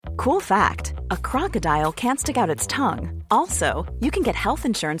Cool fact, a crocodile can't stick out its tongue. Also, you can get health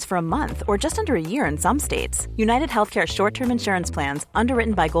insurance for a month or just under a year in some states. United Healthcare short-term insurance plans,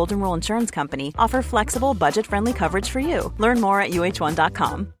 underwritten by Golden Rule Insurance Company, offer flexible, budget-friendly coverage for you. Learn more at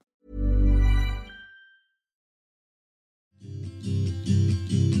uh1.com.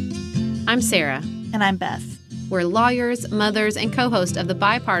 I'm Sarah. And I'm Beth. We're lawyers, mothers, and co-host of the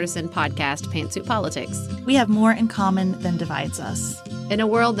bipartisan podcast Pantsuit Politics. We have more in common than divides us. In a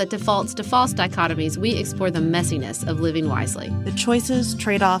world that defaults to false dichotomies, we explore the messiness of living wisely. The choices,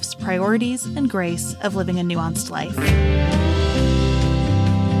 trade-offs, priorities, and grace of living a nuanced life.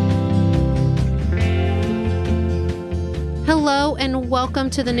 Hello and welcome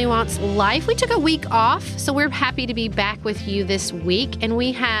to The Nuanced Life. We took a week off, so we're happy to be back with you this week. And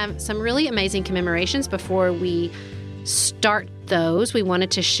we have some really amazing commemorations. Before we start those, we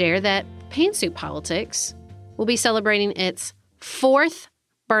wanted to share that Pantsuit Politics will be celebrating its 4th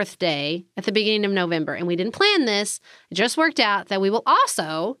birthday at the beginning of November. And we didn't plan this. It just worked out that we will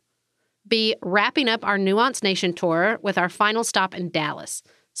also be wrapping up our Nuanced Nation tour with our final stop in Dallas.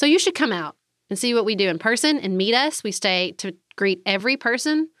 So you should come out and see what we do in person and meet us. We stay to greet every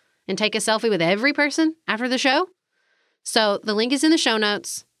person and take a selfie with every person after the show. So the link is in the show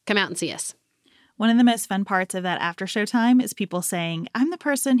notes. Come out and see us. One of the most fun parts of that after show time is people saying, I'm the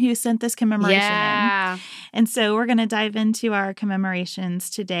person who sent this commemoration in. And so we're going to dive into our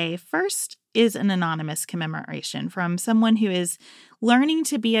commemorations today. First is an anonymous commemoration from someone who is learning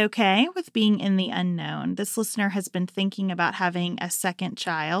to be okay with being in the unknown. This listener has been thinking about having a second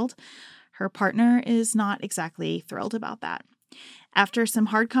child. Her partner is not exactly thrilled about that. After some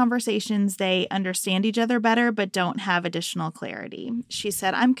hard conversations, they understand each other better but don't have additional clarity. She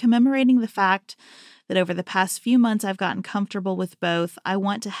said, I'm commemorating the fact that over the past few months I've gotten comfortable with both. I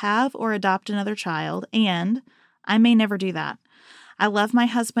want to have or adopt another child, and I may never do that. I love my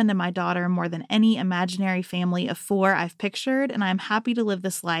husband and my daughter more than any imaginary family of 4 I've pictured, and I'm happy to live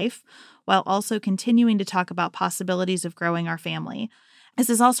this life while also continuing to talk about possibilities of growing our family. As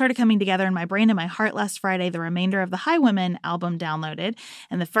this all started coming together in my brain and my heart last Friday, the remainder of the Highwomen album downloaded,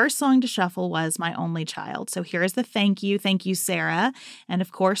 and the first song to shuffle was My Only Child. So here's the thank you, Sarah, and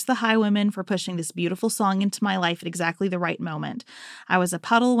of course the Highwomen for pushing this beautiful song into my life at exactly the right moment. I was a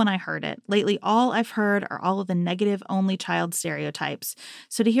puddle when I heard it. Lately, all I've heard are all of the negative only child stereotypes.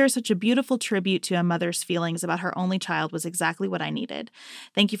 So to hear such a beautiful tribute to a mother's feelings about her only child was exactly what I needed.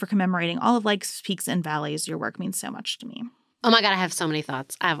 Thank you for commemorating all of life's peaks and valleys. Your work means so much to me. Oh my God, I have so many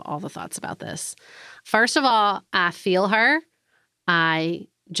thoughts. I have all the thoughts about this. First of all, I feel her. I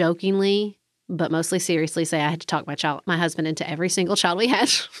jokingly, but mostly seriously say I had to talk my husband into every single child we had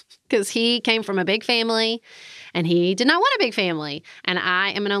because he came from a big family and he did not want a big family. And I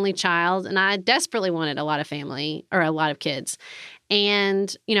am an only child and I desperately wanted a lot of family or a lot of kids.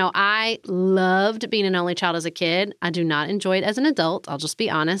 And, I loved being an only child as a kid. I do not enjoy it as an adult. I'll just be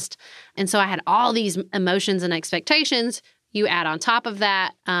honest. And so I had all these emotions and expectations. You add on top of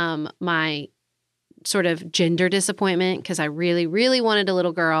that my sort of gender disappointment because I really, really wanted a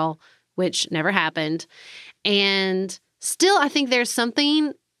little girl, which never happened. And still, I think there's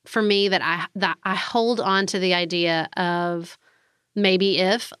something for me that I hold on to the idea of maybe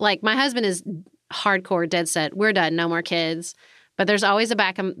if, like my husband is hardcore, dead set, we're done, no more kids. But there's always the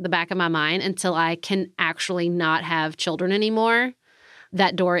back of my mind until I can actually not have children anymore.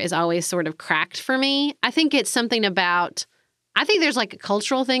 That door is always sort of cracked for me. I think it's something about, I think there's like a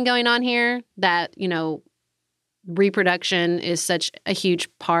cultural thing going on here that, reproduction is such a huge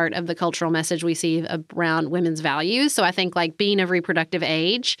part of the cultural message we see around women's values. So I think like being of reproductive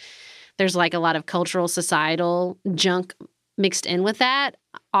age, there's like a lot of cultural, societal junk mixed in with that.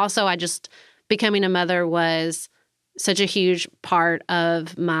 Also, becoming a mother was such a huge part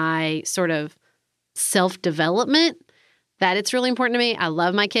of my sort of self-development that it's really important to me. I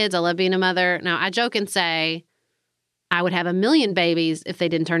love my kids. I love being a mother. Now, I joke and say I would have a million babies if they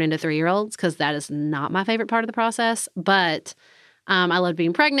didn't turn into 3-year-olds because that is not my favorite part of the process. But I loved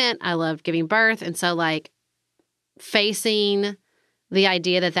being pregnant. I loved giving birth. And so, facing the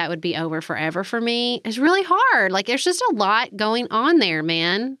idea that would be over forever for me is really hard. There's just a lot going on there,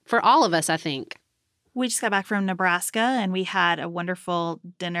 man, for all of us, I think. We just got back from Nebraska, and we had a wonderful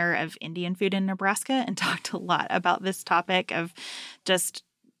dinner of Indian food in Nebraska and talked a lot about this topic of just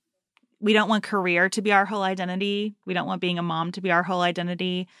we don't want career to be our whole identity. We don't want being a mom to be our whole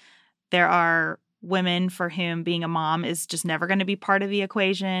identity. There are women for whom being a mom is just never going to be part of the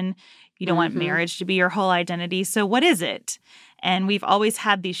equation. You don't want marriage to be your whole identity. So what is it? And we've always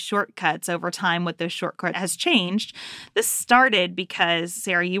had these shortcuts over time. What those shortcuts has changed. This started because,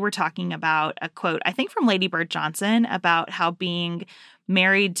 Sarah, you were talking about a quote, I think from Lady Bird Johnson, about how being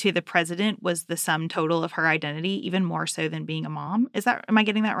married to the president was the sum total of her identity, even more so than being a mom. Am I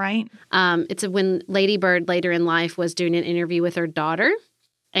getting that right? It's when Lady Bird later in life was doing an interview with her daughter.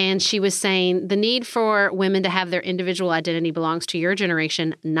 And she was saying, the need for women to have their individual identity belongs to your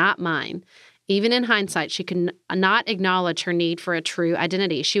generation, not mine. Even in hindsight, she could not acknowledge her need for a true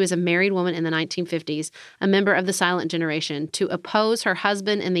identity. She was a married woman in the 1950s, a member of the silent generation. To oppose her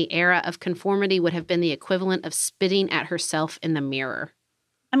husband in the era of conformity would have been the equivalent of spitting at herself in the mirror.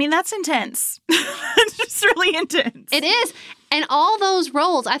 I mean, that's intense. It's just really intense. It is. And all those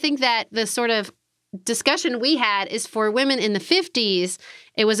roles, I think that the sort of discussion we had is for women in the 50s,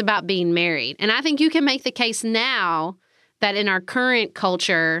 it was about being married. And I think you can make the case now that in our current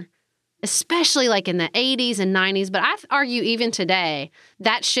culture, especially like in the 80s and 90s, but I argue even today,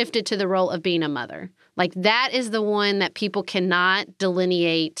 that shifted to the role of being a mother. Like that is the one that people cannot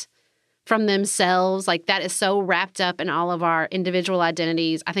delineate from themselves. Like that is so wrapped up in all of our individual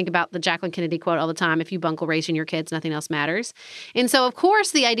identities. I think about the Jacqueline Kennedy quote all the time, if you bunkle raising your kids, nothing else matters. And so, of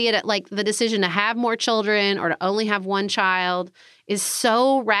course, the idea that like the decision to have more children or to only have one child is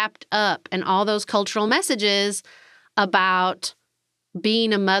so wrapped up in all those cultural messages about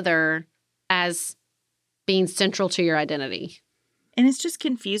being a mother as being central to your identity. And it's just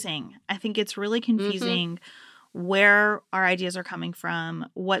confusing. I think it's really confusing where our ideas are coming from,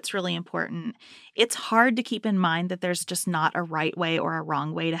 what's really important. It's hard to keep in mind that there's just not a right way or a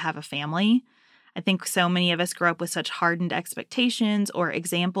wrong way to have a family. I think so many of us grow up with such hardened expectations or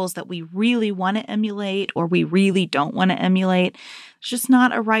examples that we really want to emulate or we really don't want to emulate. There's just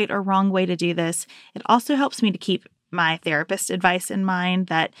not a right or wrong way to do this. It also helps me to keep my therapist advice in mind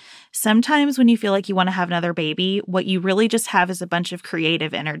that sometimes when you feel like you want to have another baby, what you really just have is a bunch of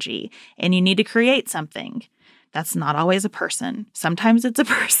creative energy and you need to create something. That's not always a person. Sometimes it's a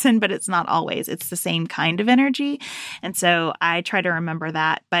person, but it's not always. It's the same kind of energy. And so I try to remember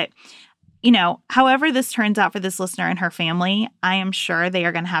that. But, you know, however this turns out for this listener and her family, I am sure they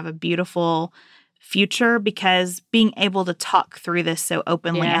are going to have a beautiful future because being able to talk through this so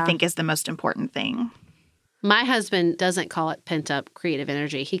openly, I think, is the most important thing. My husband doesn't call it pent-up creative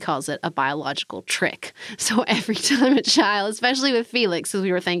energy. He calls it a biological trick. So every time a child, especially with Felix, because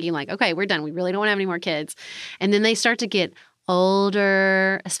we were thinking like, okay, we're done. We really don't want to have any more kids. And then they start to get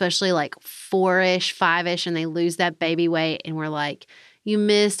older, especially like 4-ish, 5-ish, and they lose that baby weight. And we're like, you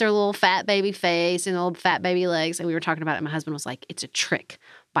missed their little fat baby face and old fat baby legs. And we were talking about it. And my husband was like, it's a trick.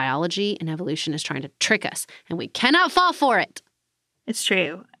 Biology and evolution is trying to trick us. And we cannot fall for it. It's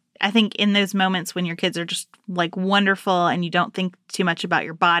true. I think in those moments when your kids are just like wonderful and you don't think too much about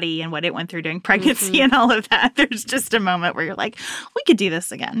your body and what it went through during pregnancy and all of that, there's just a moment where you're like, we could do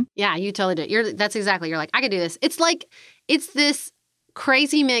this again. Yeah, you totally do. That's exactly. You're like, I could do this. It's like, it's this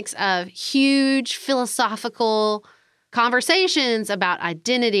crazy mix of huge philosophical conversations about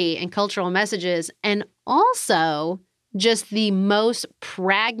identity and cultural messages and also just the most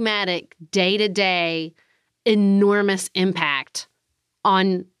pragmatic day-to-day enormous impact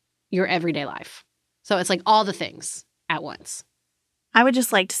on your everyday life. So it's like all the things at once. I would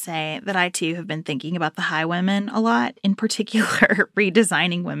just like to say that I, too, have been thinking about the Highwomen a lot, in particular,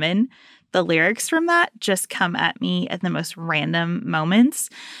 Redesigning Women. The lyrics from that just come at me at the most random moments.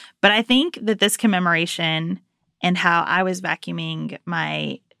 But I think that this commemoration and how I was vacuuming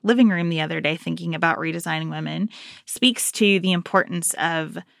my living room the other day thinking about redesigning women speaks to the importance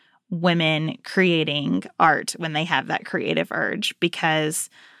of women creating art when they have that creative urge, because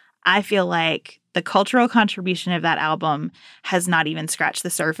I feel like the cultural contribution of that album has not even scratched the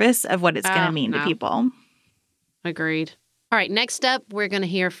surface of what it's going to mean to people. Agreed. All right, next up, we're going to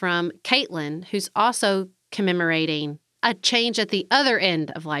hear from Caitlin, who's also commemorating a change at the other end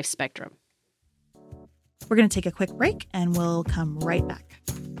of life's spectrum. We're going to take a quick break and we'll come right back.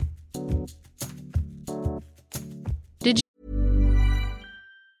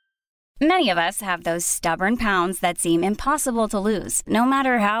 Many of us have those stubborn pounds that seem impossible to lose, no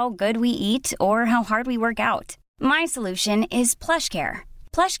matter how good we eat or how hard we work out. My solution is PlushCare.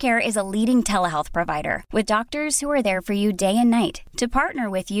 PlushCare is a leading telehealth provider with doctors who are there for you day and night to partner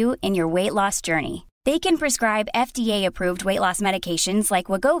with you in your weight loss journey. They can prescribe FDA-approved weight loss medications like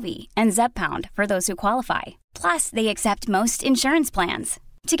Wegovy and Zepbound for those who qualify. Plus, they accept most insurance plans.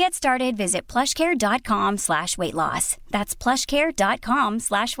 To get started, visit plushcare.com/weightloss. That's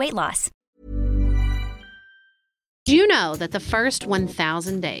plushcare.com/weightloss. Do you know that the first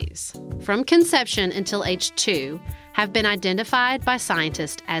 1,000 days, from conception until age 2, have been identified by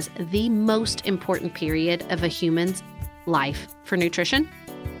scientists as the most important period of a human's life for nutrition?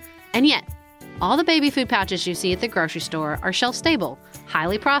 And yet, all the baby food pouches you see at the grocery store are shelf-stable,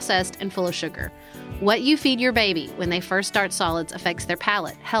 highly processed, and full of sugar. What you feed your baby when they first start solids affects their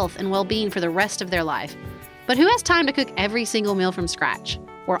palate, health, and well-being for the rest of their life. But who has time to cook every single meal from scratch?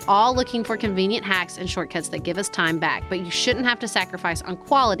 We're all looking for convenient hacks and shortcuts that give us time back, but you shouldn't have to sacrifice on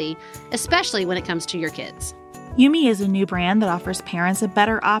quality, especially when it comes to your kids. Yumi is a new brand that offers parents a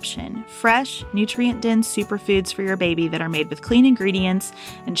better option. Fresh, nutrient-dense superfoods for your baby that are made with clean ingredients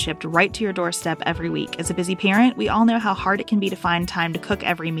and shipped right to your doorstep every week. As a busy parent, we all know how hard it can be to find time to cook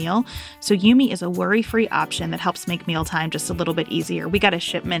every meal, so Yumi is a worry-free option that helps make mealtime just a little bit easier. We got a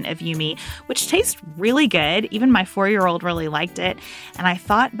shipment of Yumi, which tastes really good. Even my 4-year-old really liked it, and I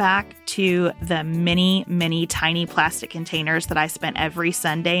thought back to the many tiny plastic containers that I spent every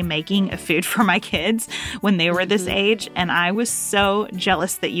Sunday making of food for my kids when they were this age, and I was so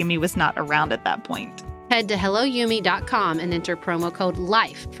jealous that Yumi was not around at that point. Head to HelloYumi.com and enter promo code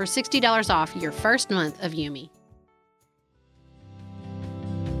LIFE for $60 off your first month of Yumi.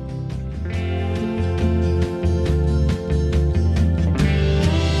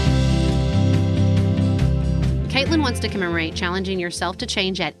 Caitlin wants to commemorate challenging yourself to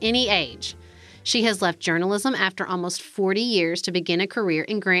change at any age. She has left journalism after almost 40 years to begin a career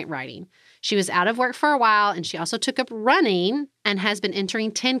in grant writing. She was out of work for a while, and she also took up running and has been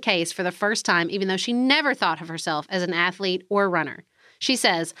entering 10Ks for the first time, even though she never thought of herself as an athlete or runner. She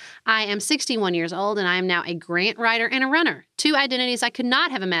says, I am 61 years old, and I am now a grant writer and a runner, two identities I could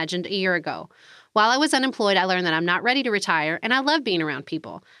not have imagined a year ago. While I was unemployed, I learned that I'm not ready to retire, and I love being around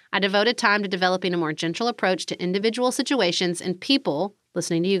people. I devoted time to developing a more gentle approach to individual situations and people.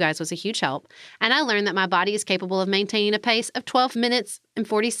 Listening to you guys was a huge help. And I learned that my body is capable of maintaining a pace of 12 minutes and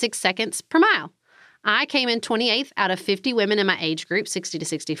 46 seconds per mile. I came in 28th out of 50 women in my age group, 60 to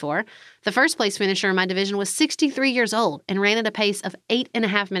 64. The first place finisher in my division was 63 years old and ran at a pace of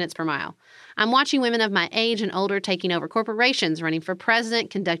 8.5 minutes per mile. I'm watching women of my age and older taking over corporations, running for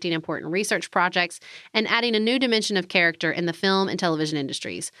president, conducting important research projects, and adding a new dimension of character in the film and television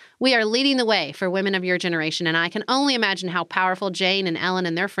industries. We are leading the way for women of your generation, and I can only imagine how powerful Jane and Ellen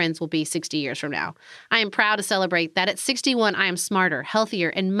and their friends will be 60 years from now. I am proud to celebrate that at 61, I am smarter, healthier,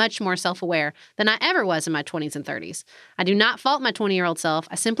 and much more self-aware than I ever was in my 20s and 30s. I do not fault my 20-year-old self.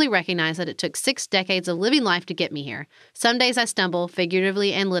 I simply recognize that it took 6 decades of living life to get me here. Some days I stumble,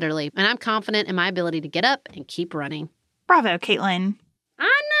 figuratively and literally, and I'm confident in my ability to get up and keep running. Bravo, Caitlin.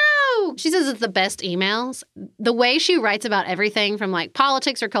 I know. She says it's the best emails. The way she writes about everything from like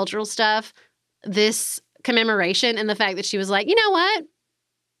politics or cultural stuff, this commemoration and the fact that she was like, you know what?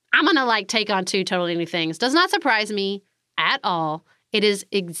 I'm going to like take on 2 totally new things does not surprise me at all. It is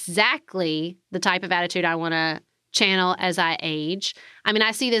exactly the type of attitude I want to channel as I age. I mean,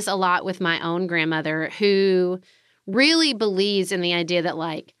 I see this a lot with my own grandmother who really believes in the idea that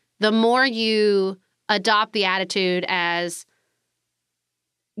like the more you adopt the attitude as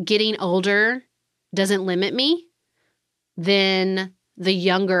getting older doesn't limit me, then the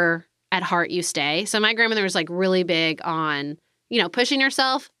younger at heart you stay. So my grandmother was like really big on, pushing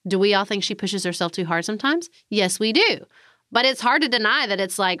herself. Do we all think she pushes herself too hard sometimes? Yes, we do. But it's hard to deny that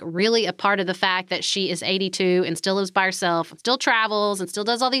it's like really a part of the fact that she is 82 and still lives by herself, still travels and still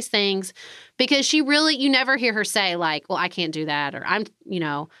does all these things because she really, you never hear her say like, well, I can't do that or I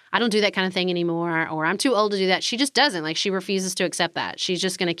don't do that kind of thing anymore or I'm too old to do that. She just doesn't. Like she refuses to accept that. She's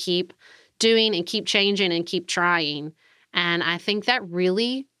just going to keep doing and keep changing and keep trying. And I think that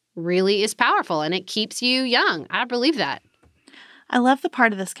really, really is powerful and it keeps you young. I believe that. I love the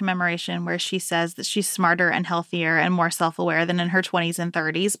part of this commemoration where she says that she's smarter and healthier and more self-aware than in her 20s and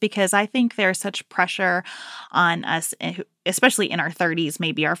 30s, because I think there's such pressure on us, especially in our 30s,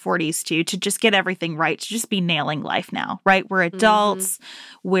 maybe our 40s too, to just get everything right, to just be nailing life now, right? We're adults,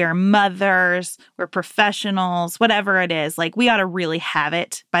 we're mothers, we're professionals, whatever it is. Like we ought to really have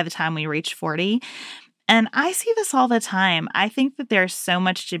it by the time we reach 40. And I see this all the time. I think that there's so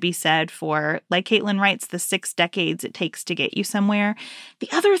much to be said for, like Caitlin writes, the 6 decades it takes to get you somewhere. The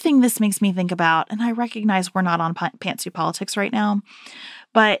other thing this makes me think about, and I recognize we're not on Pantsuit Politics right now,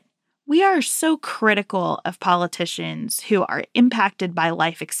 but we are so critical of politicians who are impacted by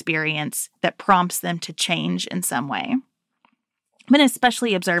life experience that prompts them to change in some way. I've been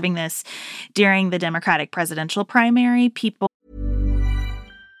especially observing this during the Democratic presidential primary.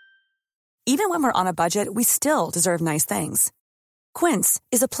 Even when we're on a budget, we still deserve nice things. Quince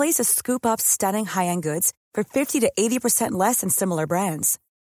is a place to scoop up stunning high-end goods for 50 to 80% less than similar brands.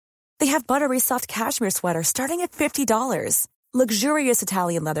 They have buttery soft cashmere sweaters starting at $50, luxurious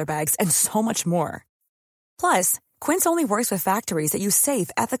Italian leather bags, and so much more. Plus, Quince only works with factories that use safe,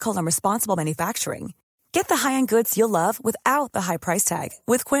 ethical, and responsible manufacturing. Get the high-end goods you'll love without the high price tag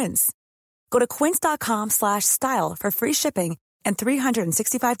with Quince. Go to quince.com/style for free shipping and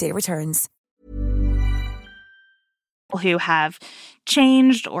 365-day returns. who have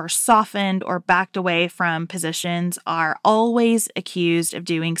changed or softened or backed away from positions are always accused of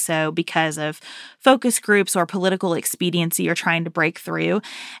doing so because of focus groups or political expediency or trying to break through.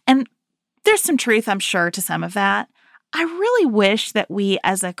 And there's some truth, I'm sure, to some of that. I really wish that we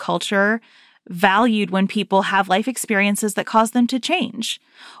as a culture valued when people have life experiences that cause them to change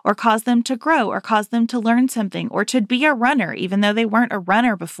or cause them to grow or cause them to learn something or to be a runner, even though they weren't a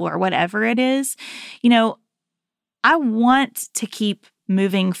runner before, whatever it is. I want to keep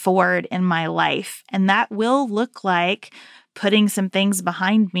moving forward in my life, and that will look like putting some things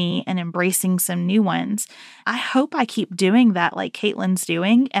behind me and embracing some new ones. I hope I keep doing that like Caitlin's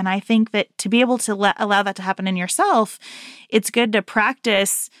doing, and I think that to be able to allow that to happen in yourself, it's good to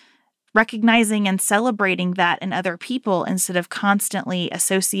practice recognizing and celebrating that in other people instead of constantly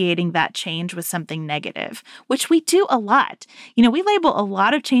associating that change with something negative, which we do a lot. We label a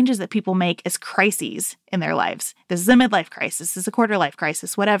lot of changes that people make as crises in their lives. This is a midlife crisis, this is a quarter life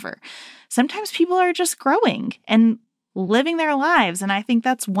crisis, whatever. Sometimes people are just growing and living their lives, and I think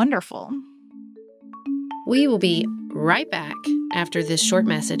that's wonderful. We will be right back after this short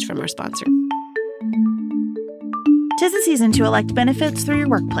message from our sponsor. 'Tis the season to elect benefits through your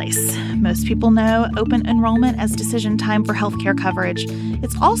workplace. Most people know open enrollment as decision time for healthcare coverage.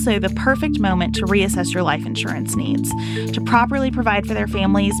 It's also the perfect moment to reassess your life insurance needs. To properly provide for their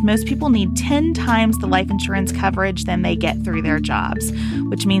families, most people need 10 times the life insurance coverage than they get through their jobs,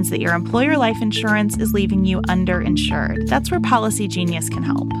 which means that your employer life insurance is leaving you underinsured. That's where Policy Genius can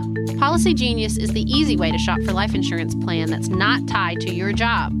help. Policy Genius is the easy way to shop for life insurance plan that's not tied to your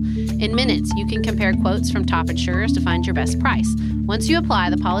job. In minutes, you can compare quotes from top insurers to find your best price. Once you apply,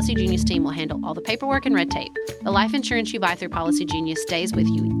 the Policy Genius team will handle all the paperwork and red tape. The life insurance you buy through Policy Genius stays with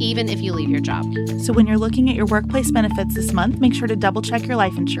you, even if you leave your job. So when you're looking at your workplace benefits this month, make sure to double-check your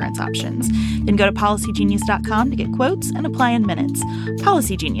life insurance options. Then go to PolicyGenius.com to get quotes and apply in minutes.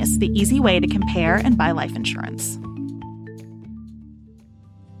 Policy Genius, the easy way to compare and buy life insurance.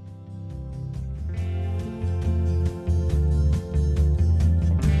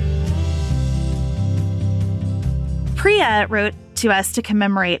 Priya wrote to us to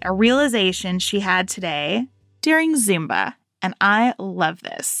commemorate a realization she had today during Zumba, and I love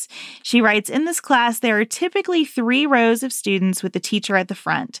this. She writes, in this class, there are typically 3 rows of students with the teacher at the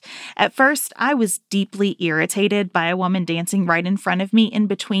front. At first, I was deeply irritated by a woman dancing right in front of me in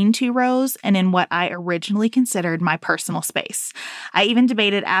between 2 rows and in what I originally considered my personal space. I even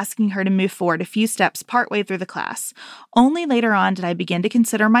debated asking her to move forward a few steps partway through the class. Only later on did I begin to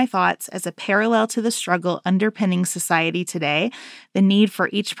consider my thoughts as a parallel to the struggle underpinning society today, the need for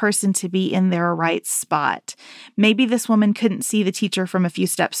each person to be in their right spot. Maybe this woman couldn't see the teacher from a few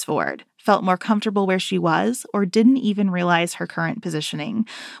steps forward, felt more comfortable where she was, or didn't even realize her current positioning.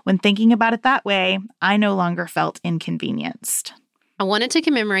 When thinking about it that way, I no longer felt inconvenienced. I wanted to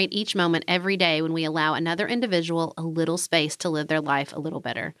commemorate each moment every day when we allow another individual a little space to live their life a little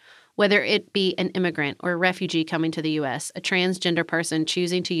better. Whether it be an immigrant or a refugee coming to the U.S., a transgender person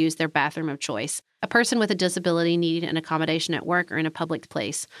choosing to use their bathroom of choice, a person with a disability needing an accommodation at work or in a public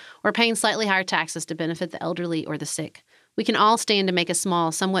place, or paying slightly higher taxes to benefit the elderly or the sick. We can all stand to make a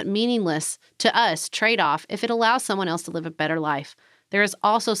small, somewhat meaningless to us trade-off if it allows someone else to live a better life. There is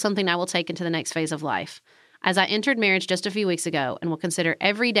also something I will take into the next phase of life. As I entered marriage just a few weeks ago and will consider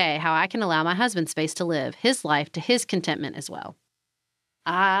every day how I can allow my husband space to live his life to his contentment as well.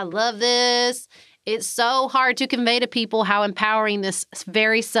 I love this. It's so hard to convey to people how empowering this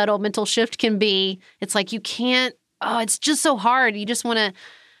very subtle mental shift can be. It's like you can't, it's just so hard. You just want to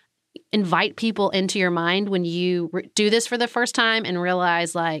invite people into your mind when you do this for the first time and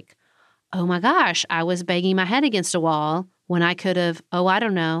realize like, oh my gosh, I was banging my head against a wall when I could have,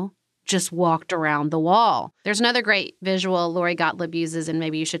 just walked around the wall. There's another great visual Lori Gottlieb uses, and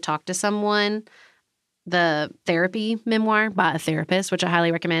maybe you should talk to someone, the therapy memoir by a therapist, which I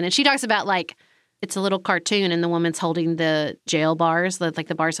highly recommend. And she talks about like, it's a little cartoon and the woman's holding the jail bars, the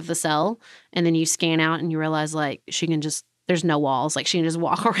bars of the cell. And then you scan out and you realize like she can just, there's no walls. Like she can just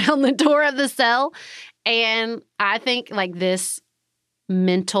walk around the door of the cell. And I think like this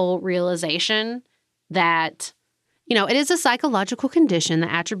mental realization that, it is a psychological condition, the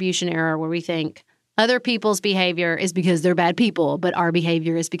attribution error, where we think other people's behavior is because they're bad people, but our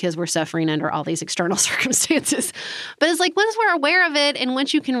behavior is because we're suffering under all these external circumstances. But it's like once we're aware of it and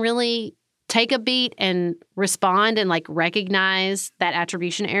once you can really take a beat and respond and like recognize that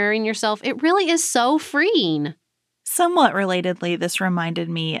attribution error in yourself, it really is so freeing. Somewhat relatedly, this reminded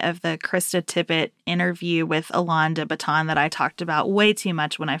me of the Krista Tippett interview with Alain de Botton that I talked about way too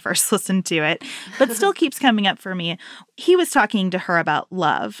much when I first listened to it, but still keeps coming up for me. He was talking to her about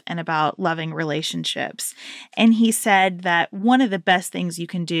love and about loving relationships. And he said that one of the best things you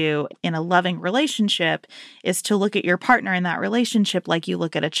can do in a loving relationship is to look at your partner in that relationship like you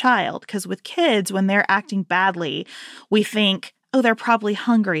look at a child. Because with kids, when they're acting badly, we think, oh, they're probably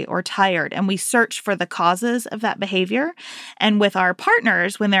hungry or tired, and we search for the causes of that behavior. And with our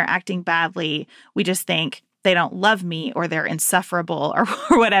partners, when they're acting badly, we just think they don't love me or they're insufferable or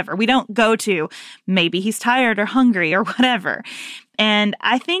whatever. We don't go to maybe he's tired or hungry or whatever. And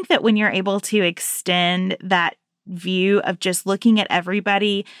I think that when you're able to extend that view of just looking at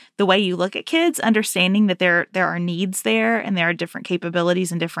everybody the way you look at kids, understanding that there are needs there and there are different capabilities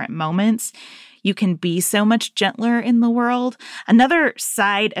and different moments, you can be so much gentler in the world. Another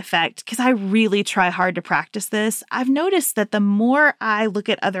side effect, because I really try hard to practice this, I've noticed that the more I look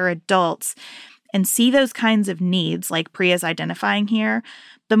at other adults and see those kinds of needs, like Priya's identifying here,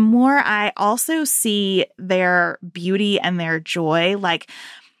 the more I also see their beauty and their joy. Like,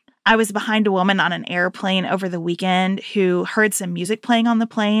 I was behind a woman on an airplane over the weekend who heard some music playing on the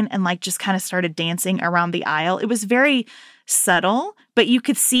plane and just kind of started dancing around the aisle. It was very subtle, but you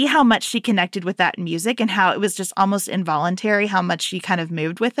could see how much she connected with that music and how it was just almost involuntary, how much she kind of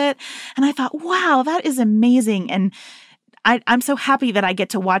moved with it. And I thought, wow, that is amazing. And I'm so happy that I get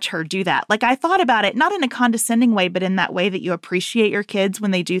to watch her do that. I thought about it, not in a condescending way, but in that way that you appreciate your kids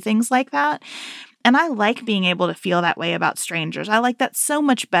when they do things like that. And I like being able to feel that way about strangers. I like that so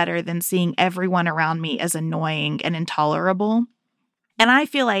much better than seeing everyone around me as annoying and intolerable. And I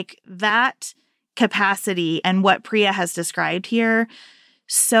feel like that capacity and what Priya has described here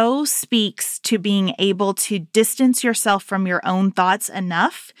so speaks to being able to distance yourself from your own thoughts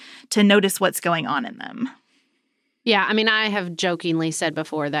enough to notice what's going on in them. Yeah, I mean, I have jokingly said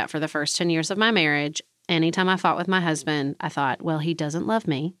before that for the first 10 years of my marriage, anytime I fought with my husband, I thought, well, he doesn't love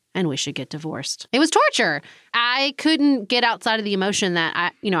me and we should get divorced. It was torture. I couldn't get outside of the emotion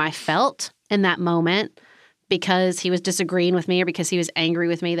that I felt in that moment because he was disagreeing with me or because he was angry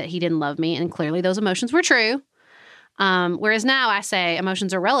with me that he didn't love me. And clearly those emotions were true. Whereas now I say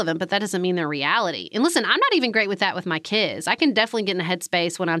emotions are relevant, but that doesn't mean they're reality. And listen, I'm not even great with that with my kids. I can definitely get in a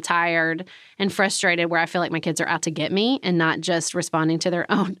headspace when I'm tired and frustrated where I feel like my kids are out to get me and not just responding to their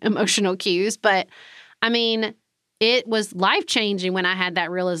own emotional cues. But I mean, it was life-changing when I had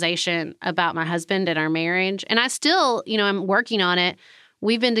that realization about my husband and our marriage. And I still, I'm working on it.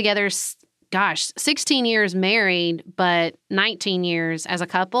 We've been together, 16 years married, but 19 years as a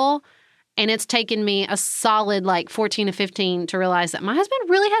couple. And it's taken me a solid 14 to 15 to realize that my husband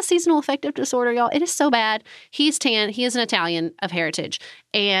really has seasonal affective disorder, y'all. It is so bad. He's tan. He is an Italian of heritage.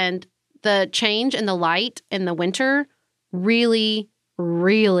 And the change in the light in the winter really,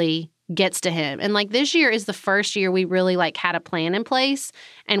 really gets to him. And this year is the first year we really had a plan in place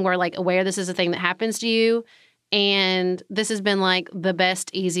and we're aware this is a thing that happens to you. And this has been the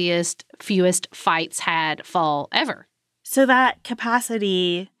best, easiest, fewest fights had fall ever. So that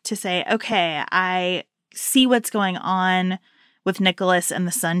capacity to say, okay, I see what's going on with Nicholas and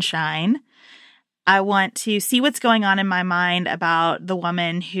the sunshine. I want to see what's going on in my mind about the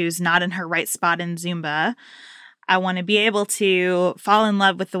woman who's not in her right spot in Zumba. I want to be able to fall in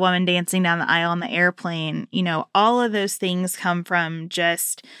love with the woman dancing down the aisle on the airplane. All of those things come from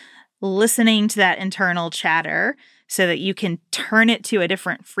just listening to that internal chatter so that you can turn it to a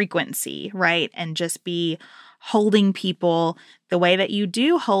different frequency, right? And just be holding people the way that you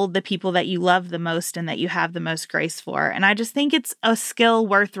do hold the people that you love the most and that you have the most grace for. And I just think it's a skill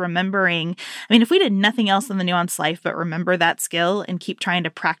worth remembering. I mean, if we did nothing else in the Nuanced Life but remember that skill and keep trying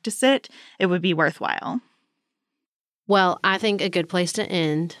to practice it, it would be worthwhile. Well, I think a good place to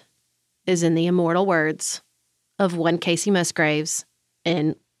end is in the immortal words of one Casey Musgraves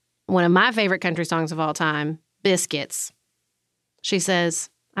in one of my favorite country songs of all time, Biscuits. She says,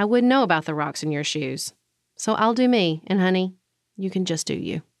 I wouldn't know about the rocks in your shoes. So I'll do me, and honey, you can just do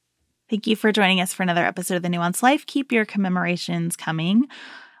you. Thank you for joining us for another episode of The Nuanced Life. Keep your commemorations coming.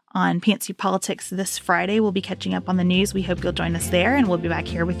 On Pantsuit Politics this Friday, we'll be catching up on the news. We hope you'll join us there, and we'll be back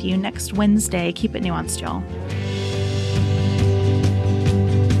here with you next Wednesday. Keep it nuanced, y'all.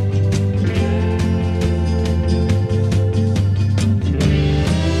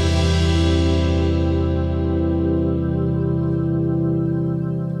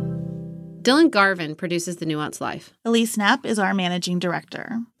 Dylan Garvin produces The Nuanced Life. Elise Knapp is our managing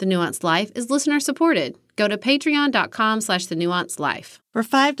director. The Nuanced Life is listener-supported. Go to patreon.com/thenuancedlife. For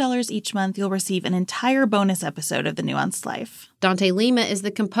 $5 each month, you'll receive an entire bonus episode of The Nuanced Life. Dante Lima is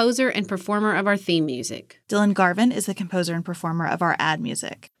the composer and performer of our theme music. Dylan Garvin is the composer and performer of our ad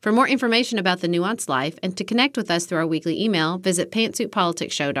music. For more information about The Nuanced Life and to connect with us through our weekly email, visit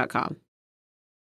pantsuitpoliticsshow.com.